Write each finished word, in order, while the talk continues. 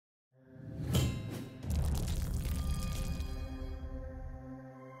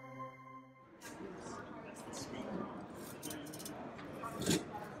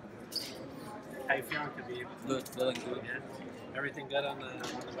you feeling, Khabib? Good, feeling good. Yeah. Everything good on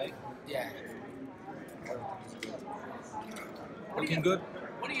the way? Yeah. Looking good.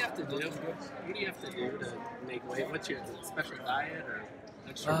 What do you have to do? What do you have to do to make weight? What's your special diet or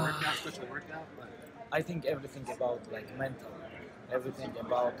extra workout, special workout? What? I think everything about like mental. Everything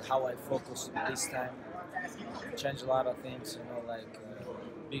about how I focus this time. Change a lot of things, like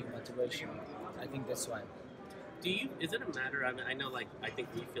big motivation. I think that's why. Is it a matter, I know, like, I think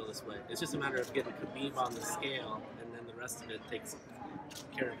we feel this way. It's just a matter of getting Khabib on the scale, and then the rest of it takes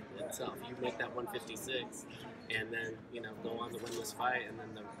care of itself. You make that 156, and then, go on to win this fight, and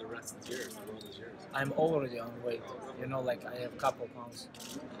then the rest is yours. The world is yours. I'm already on weight. Like I have a couple pounds.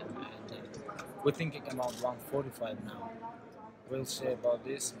 And we're thinking about 145 now. We'll see about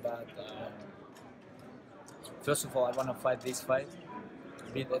this, but first of all, I want to fight this fight.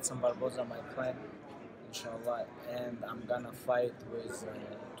 Beat Edson Barboza, my plan. Inshallah, and I'm gonna fight with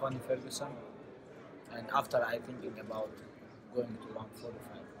Tony Ferguson, and after I thinking about going to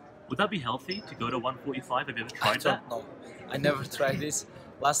 145. Would that be healthy to go to 145? Have you ever tried that? No, I never tried this.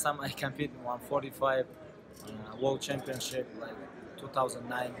 Last time I competed in 145 World Championship, like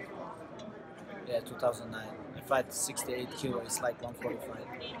 2009. Yeah, 2009. I fight 68 kilos. It's like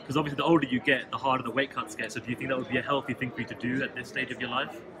 145. Because obviously, the older you get, the harder the weight cuts get. So, do you think that would be a healthy thing for you to do at this stage of your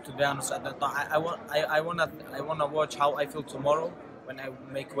life? To be honest, I don't know. I wanna watch how I feel tomorrow when I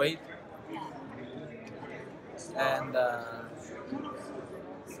make weight, and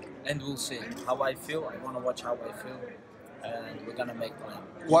we'll see how I feel. I wanna watch how I feel, and we're gonna make plan.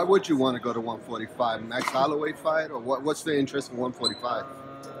 Why would you want to go to 145? Max Holloway fight, or what's the interest in 145?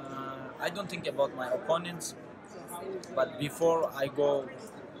 I don't think about my opponents, but before I go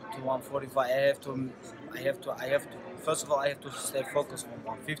to 145, I have to. First of all, I have to stay focused on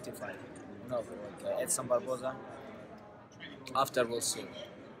 155. Like Edson Barboza. After we'll see.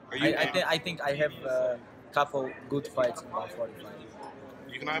 I think I have a couple good fights in 145.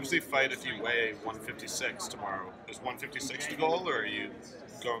 You can obviously fight if you weigh 156 tomorrow. Is 156 the goal, or are you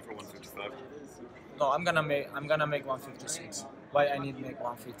going for 155? No, I'm gonna make 156. Why I need to make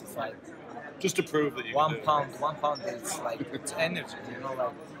 155? Just to prove that you One can do pound. It's like it's energy.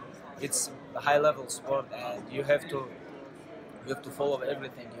 Like it's a high level sport, and you have to follow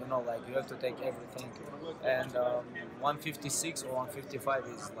everything. Like you have to take everything. And 156 or 155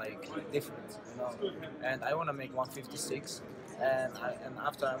 is like different. And I wanna make 156, and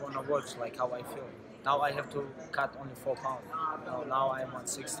after I wanna watch like how I feel. Now I have to cut only 4 pounds. Now I'm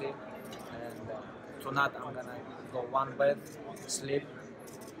 160, and tonight I'm gonna go one bed, sleep,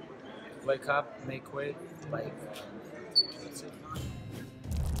 wake up, make weight, like that's it.